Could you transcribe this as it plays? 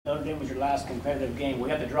Notre Dame was your last competitive game. We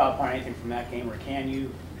have to draw upon anything from that game, or can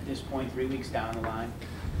you, at this point, 3 weeks down the line?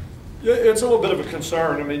 Yeah, it's a little bit of a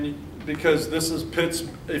concern. I mean, because this is Pitt's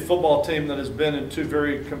a football team that has been in two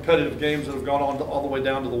very competitive games that have gone on all the way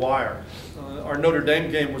down to the wire. Our Notre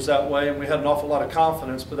Dame game was that way, and we had an awful lot of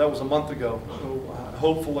confidence, but that was a month ago. So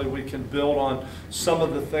hopefully we can build on some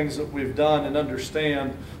of the things that we've done and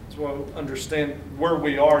understand where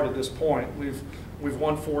we are to this point. We've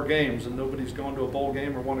won 4 games, and nobody's gone to a bowl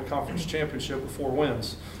game or won a conference championship with 4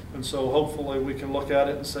 wins. And so hopefully we can look at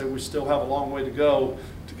it and say we still have a long way to go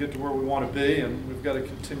to get to where we want to be, and we've got to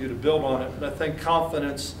continue to build on it. But I think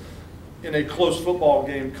confidence in a close football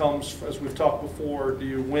game comes, as we've talked before, do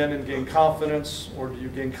you win and gain confidence, or do you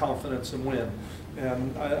gain confidence and win?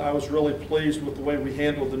 And I was really pleased with the way we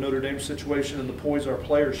handled the Notre Dame situation and the poise our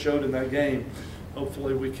players showed in that game.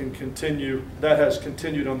 Hopefully we can continue, that has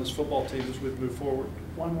continued on this football team as we've moved forward.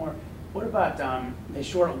 One more. What about the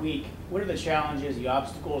short week? What are the challenges, the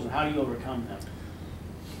obstacles, and how do you overcome them?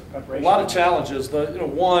 Preparation? A lot of challenges.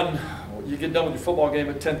 One, you get done with your football game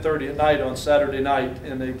at 10:30 at night on Saturday night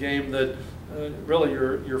in a game that really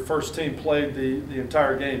your first team played the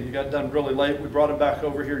entire game. You got done really late. We brought them back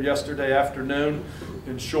over here yesterday afternoon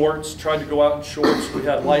in shorts, tried to go out in shorts. We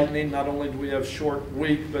had lightning. Not only do we have short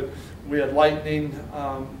week, but we had lightning.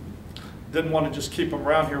 Didn't want to just keep them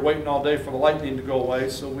around here waiting all day for the lightning to go away,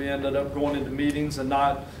 so we ended up going into meetings and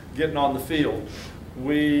not getting on the field.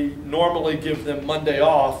 We normally give them Monday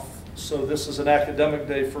off, so this is an academic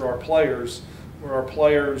day for our players, where our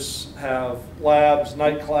players have labs,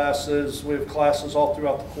 night classes. We have classes all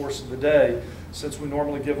throughout the course of the day, since we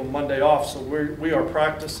normally give them Monday off. So we are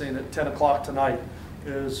practicing at 10 o'clock tonight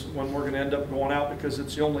is when we're going to end up going out, because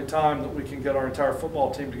it's the only time that we can get our entire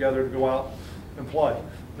football team together to go out and play.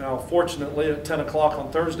 Now, fortunately, at 10 o'clock on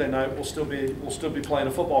Thursday night, we'll still be playing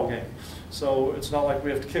a football game. So it's not like we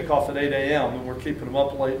have to kick off at 8 a.m. and we're keeping them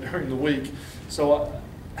up late during the week. So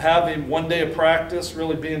having one day of practice,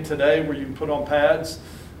 really being today where you can put on pads,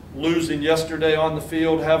 losing yesterday on the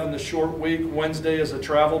field, having the short week, Wednesday is a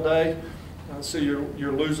travel day. So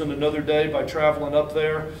you're losing another day by traveling up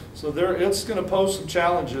there. So it's going to pose some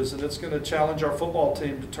challenges, and it's going to challenge our football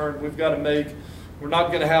team to turn. We're not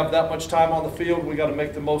going to have that much time on the field. We got to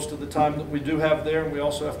make the most of the time that we do have there, and we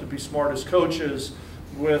also have to be smart as coaches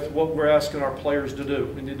with what we're asking our players to do.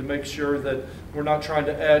 We need to make sure that we're not trying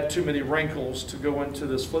to add too many wrinkles to go into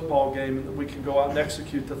this football game, and that we can go out and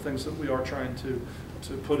execute the things that we are trying to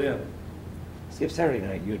put in. Skip, Saturday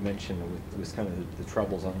night you had mentioned with kind of the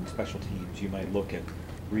troubles on special teams, you might look at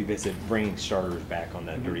revisit bringing starters back on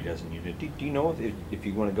that Dirty Dozen unit. Do you know if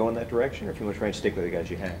you want to go in that direction, or if you want to try and stick with the guys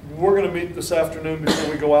you have? We're going to meet this afternoon before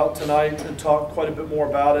we go out tonight and talk quite a bit more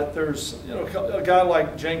about it. There's, a guy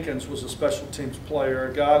like Jenkins was a special teams player.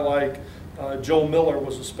 A guy like Joel Miller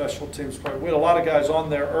was a special teams player. We had a lot of guys on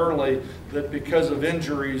there early that, because of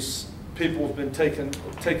injuries, people have been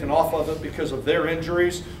taken off of it because of their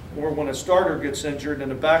injuries, or when a starter gets injured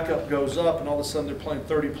and a backup goes up and all of a sudden they're playing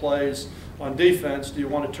 30 plays on defense, do you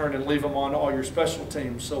want to turn and leave them on all your special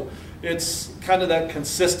teams? So it's kind of that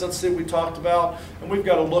consistency we talked about, and we've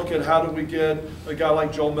got to look at how do we get a guy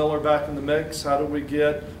like Joel Miller back in the mix, how do we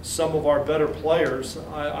get some of our better players.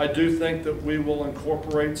 I do think that we will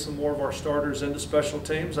incorporate some more of our starters into special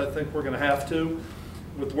teams. I think we're going to have to.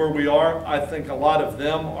 With where we are, I think a lot of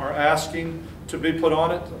them are asking to be put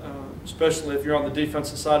on it, especially if you're on the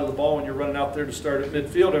defensive side of the ball and you're running out there to start at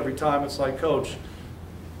midfield every time. It's like, Coach,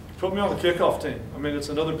 put me on the kickoff team. I mean, it's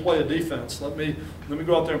another play of defense. Let me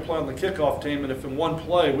go out there and play on the kickoff team, and if in one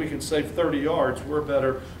play we can save 30 yards, we're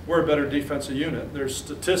a better defensive unit. There's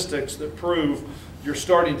statistics that prove your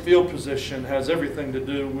starting field position has everything to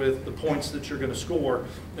do with the points that you're going to score.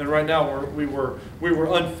 And right now we were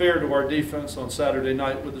unfair to our defense on Saturday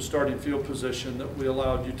night with the starting field position that we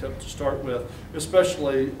allowed UTEP to start with,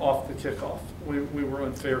 especially off the kickoff. We were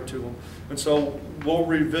unfair to them. And so we'll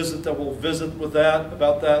revisit that. We'll visit with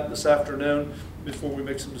about that this afternoon before we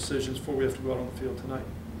make some decisions before we have to go out on the field tonight.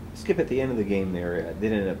 Skip, at the end of the game there, they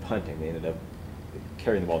ended up punting. They ended up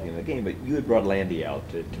carrying the ball at the end of the game, but you had brought Landy out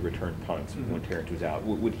to return punts when Terrence was out.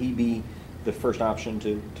 Would he be the first option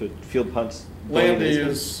to field punts? Landy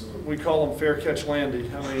is, we call him fair catch Landy.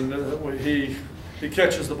 I mean, he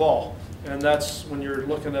catches the ball, and that's when you're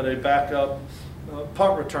looking at a backup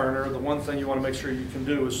punt returner. The one thing you want to make sure you can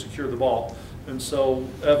do is secure the ball. And so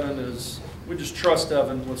we just trust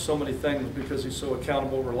Evan with so many things because he's so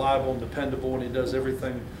accountable, reliable, and dependable, and he does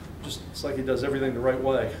everything. It's like he does everything the right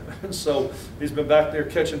way. So he's been back there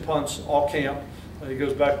catching punts all camp. He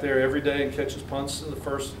goes back there every day and catches punts in that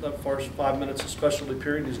first 5 minutes of specialty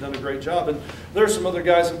period. He's done a great job. And there are some other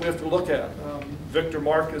guys that we have to look at. Victor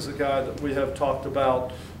Mark is a guy that we have talked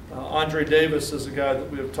about. Andre Davis is a guy that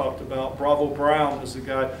we have talked about. Bravo Brown is a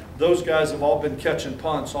guy. Those guys have all been catching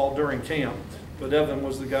punts all during camp. But Evan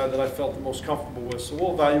was the guy that I felt the most comfortable with. So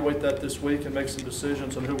we'll evaluate that this week and make some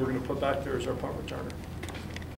decisions on who we're going to put back there as our punt returner.